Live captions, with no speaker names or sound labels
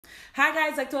Hi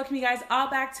guys, I'd like to welcome you guys all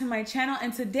back to my channel,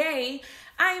 and today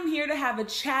I am here to have a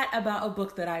chat about a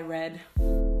book that I read.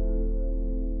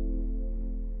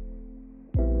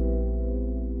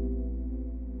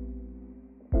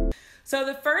 So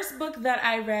the first book that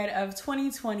I read of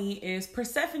 2020 is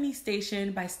Persephone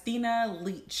Station by Stina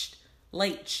Leitch.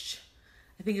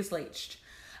 I think it's Leitch.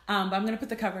 But I'm going to put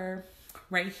the cover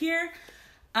right here.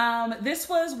 This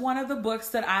was one of the books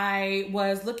that I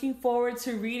was looking forward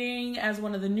to reading as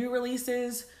one of the new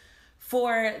releases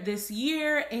for this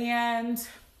year. And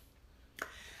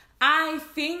I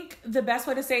think the best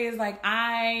way to say is like,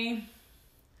 I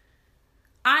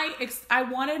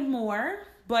wanted more,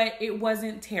 but it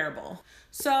wasn't terrible.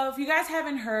 So if you guys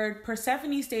haven't heard,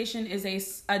 Persephone Station is a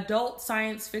adult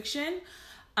science fiction.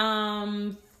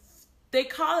 They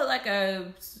call it like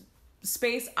a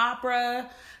space opera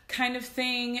kind of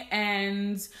thing.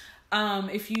 And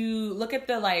if you look at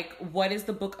the like, what is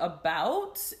the book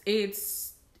about? It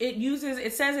says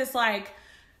it's like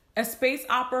a space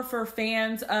opera for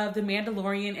fans of The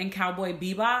Mandalorian and Cowboy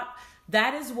Bebop.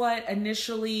 That is what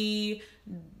initially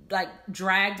like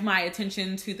dragged my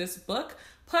attention to this book.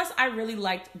 Plus, I really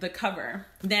liked the cover.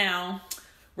 Now,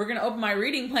 we're gonna open my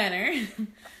reading planner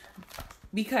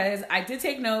because I did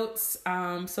take notes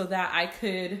so that I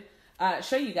could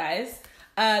show you guys.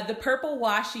 The purple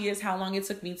washi is how long it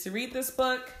took me to read this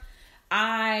book.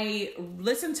 I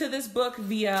listened to this book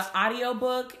via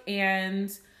audiobook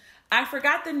and I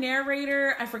forgot the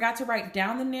narrator. I forgot to write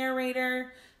down the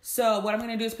narrator. So what I'm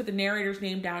going to do is put the narrator's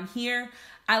name down here.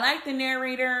 I like the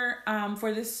narrator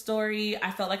for this story.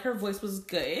 I felt like her voice was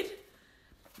good.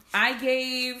 I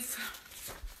gave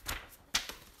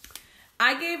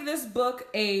this book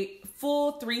a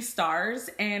full 3 stars.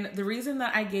 And the reason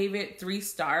that I gave it 3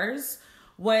 stars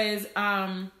was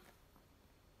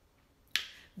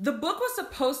the book was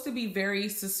supposed to be very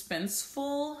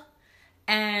suspenseful,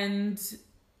 and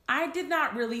I did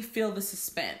not really feel the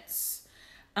suspense.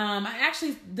 I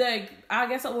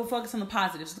guess I will focus on the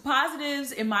positives. The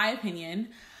positives, in my opinion,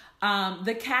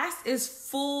 the cast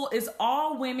is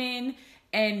all women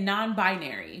and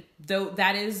non-binary. Though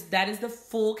that is the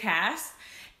full cast,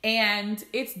 and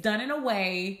it's done in a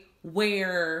way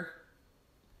where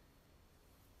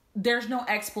there's no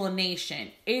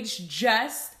explanation. It's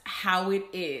just how it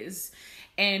is.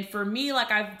 And for me,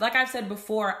 like I've said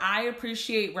before, I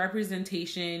appreciate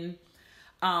representation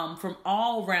from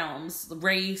all realms,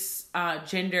 race,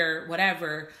 gender,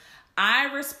 whatever.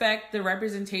 I respect the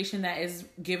representation that is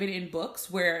given in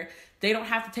books where they don't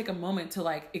have to take a moment to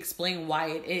like explain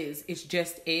why it is. It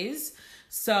just is.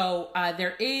 So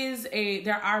there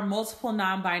are multiple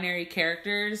non-binary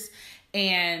characters,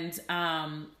 and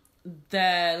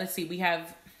I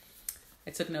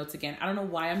took notes again. I don't know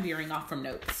why I'm veering off from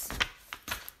notes.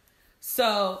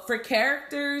 So for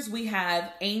characters, we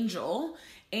have Angel.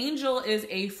 Angel is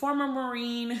a former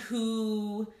Marine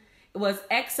who was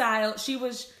exiled. She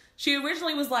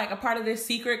originally was like a part of this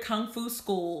secret kung fu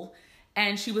school,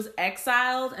 and she was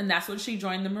exiled, and that's when she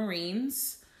joined the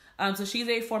Marines. So she's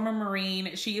a former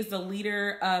Marine. She is the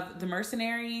leader of the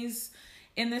mercenaries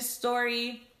in this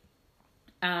story.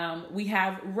 We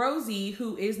have Rosie,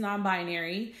 who is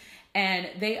non-binary, and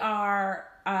they are,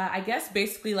 I guess,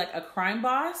 basically like a crime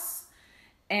boss.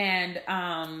 And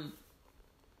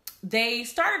they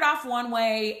started off one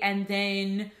way, and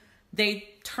then they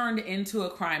turned into a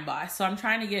crime boss. So I'm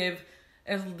trying to give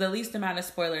the least amount of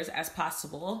spoilers as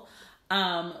possible.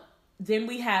 Then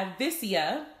we have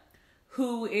Vicia,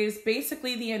 who is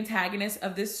basically the antagonist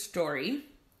of this story.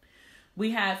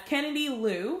 We have Kennedy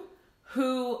Lou,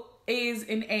 who is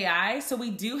an AI. So we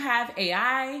do have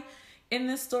AI in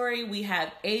this story. We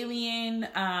have Alien,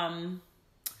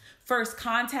 First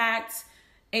Contact,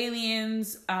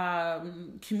 aliens,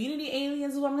 community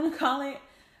aliens is what I'm going to call it.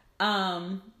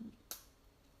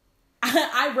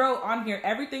 I wrote on here,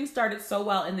 everything started so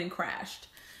well and then crashed.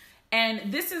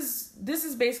 And this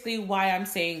is basically why I'm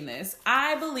saying this.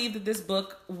 I believe that this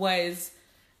book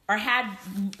had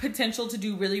potential to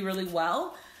do really, really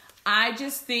well. I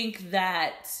just think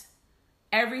that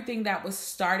everything that was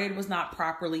started was not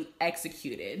properly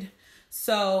executed.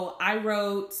 So I'm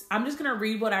just going to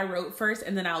read what I wrote first,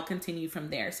 and then I'll continue from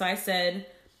there. So I said,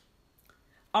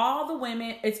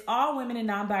 it's all women and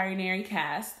non-binary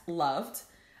cast, loved.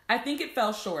 I think it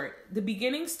fell short. The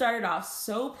beginning started off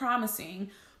so promising,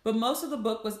 but most of the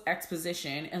book was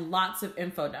exposition and lots of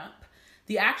info dump.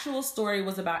 The actual story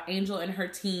was about Angel and her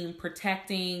team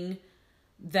protecting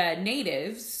the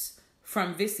natives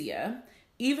from Vicia.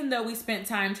 Even though we spent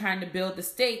time trying to build the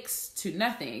stakes to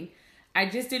nothing, I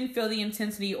just didn't feel the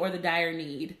intensity or the dire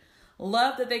need.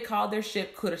 Love that they called their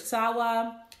ship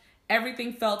Kurosawa,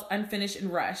 Everything felt unfinished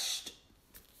and rushed.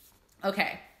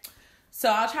 Okay. So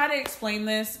I'll try to explain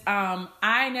this.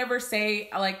 I never say,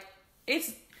 like,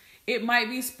 it might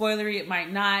be spoilery, it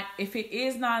might not. If it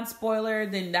is non-spoiler,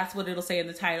 then that's what it'll say in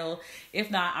the title.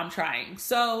 If not, I'm trying.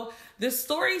 So the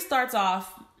story starts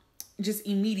off just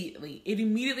immediately. It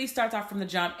immediately starts off from the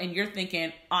jump, and you're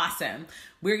thinking, awesome.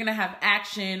 We're going to have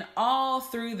action all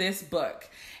through this book.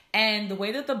 And the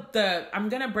way that I'm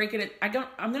going to break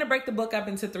the book up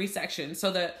into 3 sections.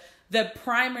 So the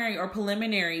primary or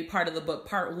preliminary part of the book,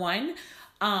 part 1,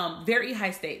 very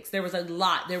high stakes. There was a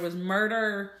lot. There was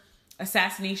murder,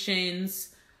 assassinations,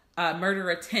 murder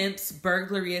attempts,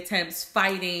 burglary attempts,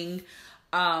 fighting.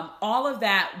 All of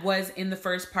that was in the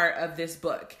first part of this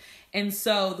book. And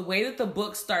so the way that the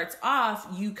book starts off,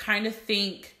 you kind of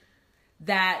think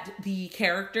that the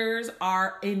characters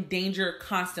are in danger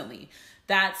constantly.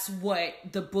 That's what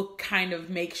the book kind of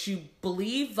makes you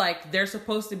believe, like they're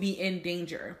supposed to be in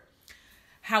danger.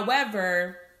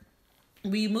 However,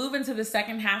 we move into the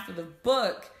second half of the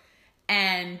book,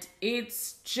 and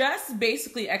it's just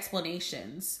basically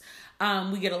explanations.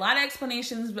 We get a lot of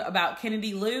explanations about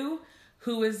Kennedy Lou,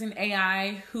 who is an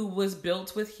AI who was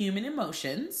built with human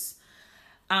emotions.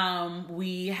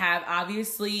 We have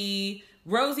obviously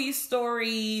Rosie's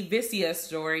story, Visia's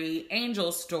story,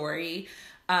 Angel's story,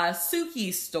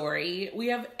 Suki's story. We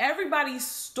have everybody's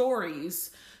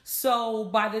stories. So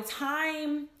by the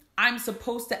time I'm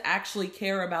supposed to actually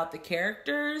care about the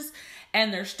characters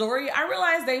and their story, I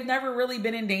realize they've never really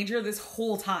been in danger this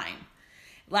whole time.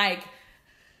 Like,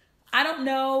 I don't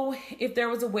know if there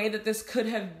was a way that this could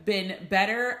have been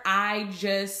better. I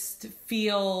just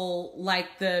feel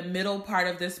like the middle part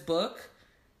of this book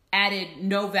added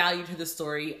no value to the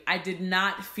story. I did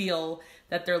not feel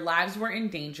that their lives were in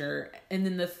danger. And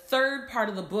then the third part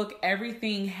of the book,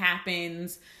 everything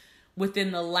happens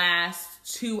within the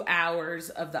last 2 hours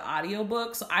of the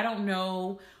audiobook. So I don't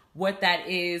know what that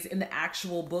is in the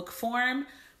actual book form.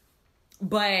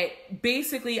 But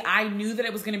basically, I knew that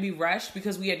it was going to be rushed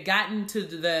because we had gotten to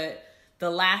the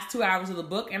last 2 hours of the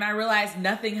book, and I realized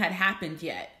nothing had happened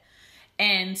yet.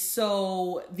 And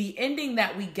so the ending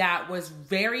that we got was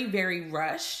very, very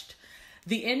rushed.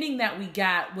 The ending that we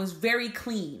got was very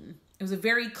clean. It was a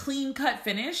very clean-cut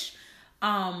finish.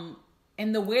 And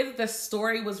the way that the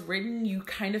story was written, you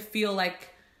kind of feel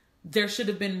like there should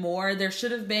have been more. There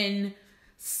should have been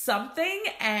something.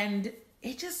 And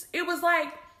it was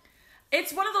like,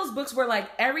 it's one of those books where like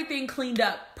everything cleaned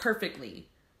up perfectly.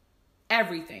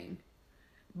 Everything.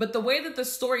 But the way that the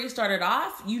story started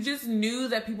off, you just knew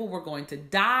that people were going to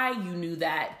die. You knew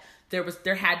that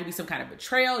there had to be some kind of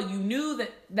betrayal. You knew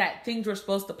that things were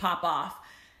supposed to pop off,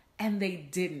 and they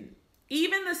didn't.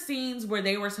 Even the scenes where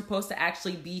they were supposed to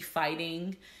actually be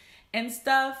fighting and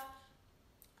stuff,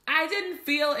 I didn't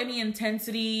feel any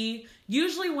intensity.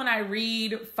 Usually when I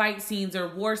read fight scenes or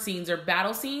war scenes or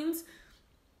battle scenes,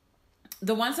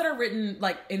 the ones that are written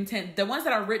the ones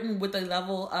that are written with a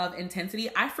level of intensity,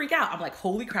 I freak out. I'm like,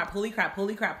 holy crap, holy crap,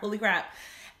 holy crap, holy crap.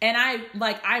 And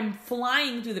I'm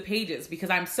flying through the pages because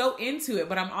I'm so into it,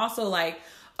 but I'm also like,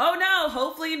 oh no,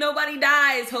 hopefully nobody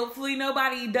dies. Hopefully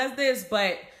nobody does this.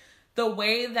 But the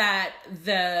way that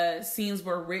the scenes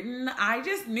were written, I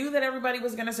just knew that everybody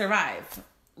was going to survive.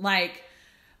 Like,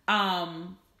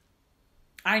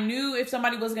 I knew if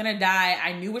somebody was going to die,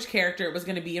 I knew which character it was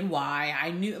going to be and why.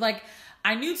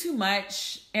 I knew too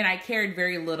much, and I cared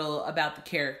very little about the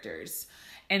characters.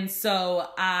 And so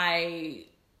I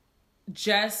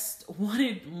just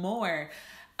wanted more.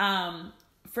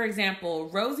 For example,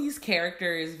 Rosie's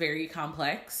character is very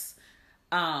complex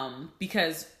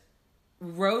because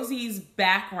Rosie's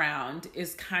background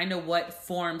is kind of what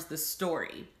forms the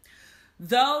story.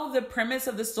 Though the premise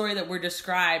of the story that we're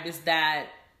described is that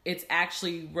it's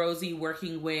actually Rosie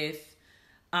working with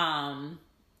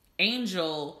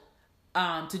Angel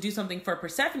to do something for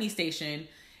Persephone Station.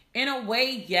 In a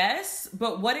way, yes,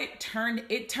 but what it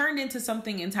turned into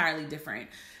something entirely different.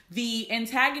 The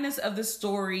antagonist of the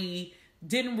story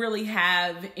didn't really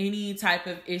have any type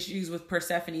of issues with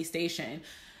Persephone Station.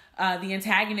 The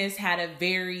antagonist had a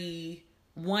very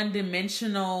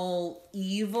one-dimensional,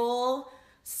 evil,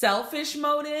 selfish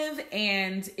motive,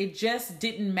 and it just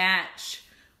didn't match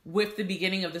with the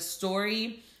beginning of the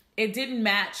story. It didn't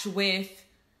match with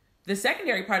the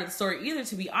secondary part of the story either,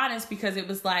 to be honest, because it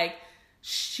was like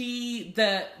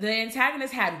the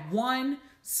antagonist had one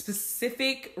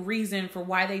specific reason for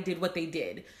why they did what they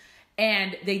did.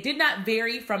 And they did not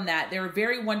vary from that. They were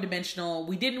very one-dimensional.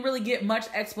 We didn't really get much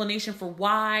explanation for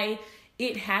why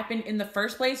it happened in the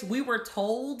first place. We were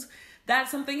told that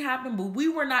something happened, but we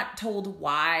were not told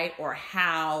why or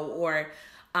how or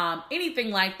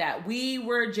anything like that. We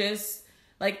were just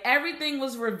like, everything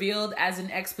was revealed as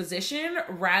an exposition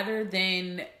rather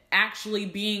than actually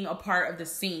being a part of the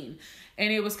scene.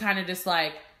 And it was kind of just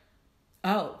like,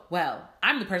 oh, well,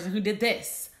 I'm the person who did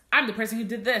this. I'm the person who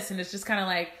did this. And it's just kind of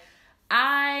like,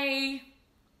 I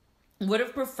would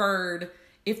have preferred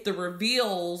if the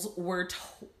reveals were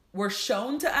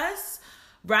shown to us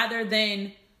rather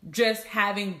than just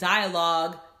having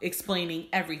dialogue explaining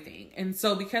everything. And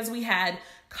so because we had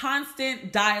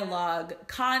constant dialogue,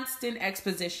 constant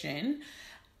exposition,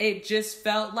 it just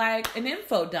felt like an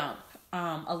info dump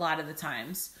a lot of the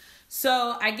times.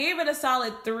 So I gave it a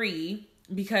solid 3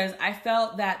 because I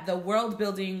felt that the world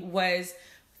building was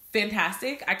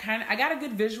fantastic. I got a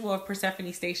good visual of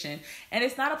Persephone Station, and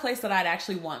it's not a place that I'd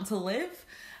actually want to live.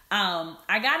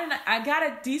 I got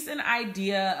a decent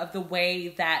idea of the way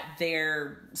that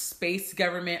their space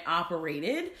government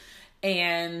operated,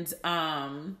 and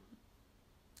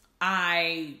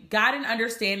I got an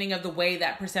understanding of the way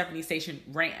that Persephone Station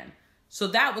ran. So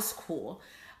that was cool.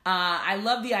 I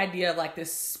love the idea of like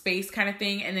this space kind of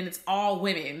thing, and then it's all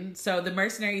women. So the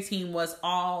mercenary team was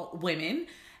all women,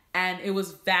 and it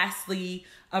was vastly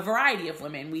a variety of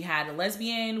women. We had a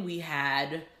lesbian, we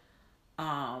had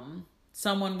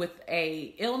someone with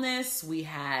a illness, we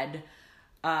had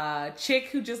a chick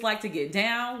who just liked to get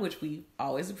down, which we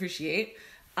always appreciate,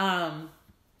 and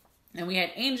we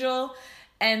had Angel.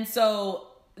 And so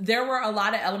there were a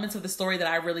lot of elements of the story that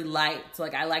I really liked.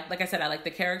 Like I said, I like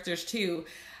the characters too.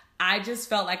 I just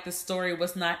felt like the story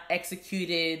was not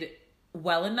executed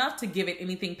well enough to give it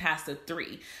anything past a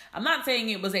 3. I'm not saying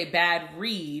it was a bad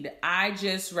read. I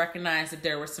just recognized that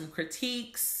there were some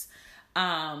critiques.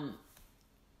 And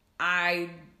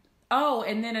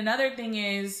then another thing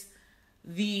is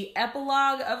the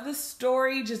epilogue of the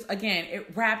story. Just, again,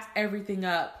 it wrapped everything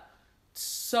up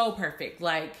so perfect.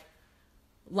 Like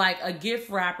a gift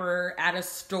wrapper at a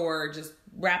store, just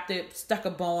wrapped it, stuck a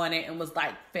bow on it, and was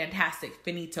like, fantastic,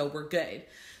 finito, we're good.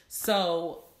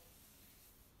 So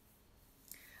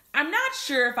I'm not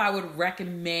sure if I would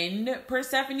recommend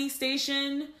Persephone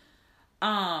Station,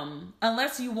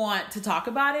 unless you want to talk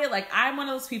about it. Like, I'm one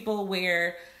of those people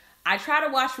where I try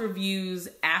to watch reviews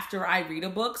after I read a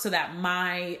book so that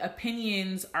my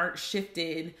opinions aren't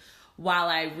shifted while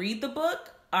I read the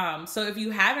book. So if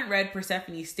you haven't read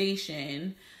Persephone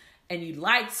Station and you'd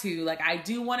like to, like, I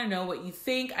do want to know what you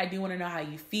think. I do want to know how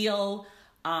you feel.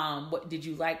 What did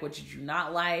you like? What did you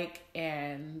not like?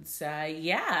 And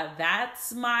yeah,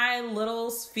 that's my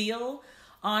little spiel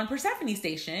on Persephone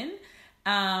Station.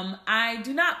 I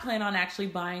do not plan on actually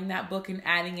buying that book and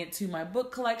adding it to my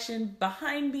book collection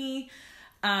behind me.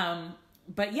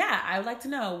 But yeah, I would like to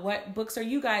know, what books are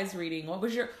you guys reading? What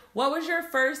was your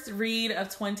first read of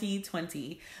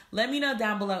 2020? Let me know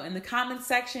down below in the comments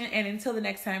section. And until the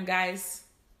next time, guys,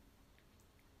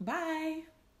 bye.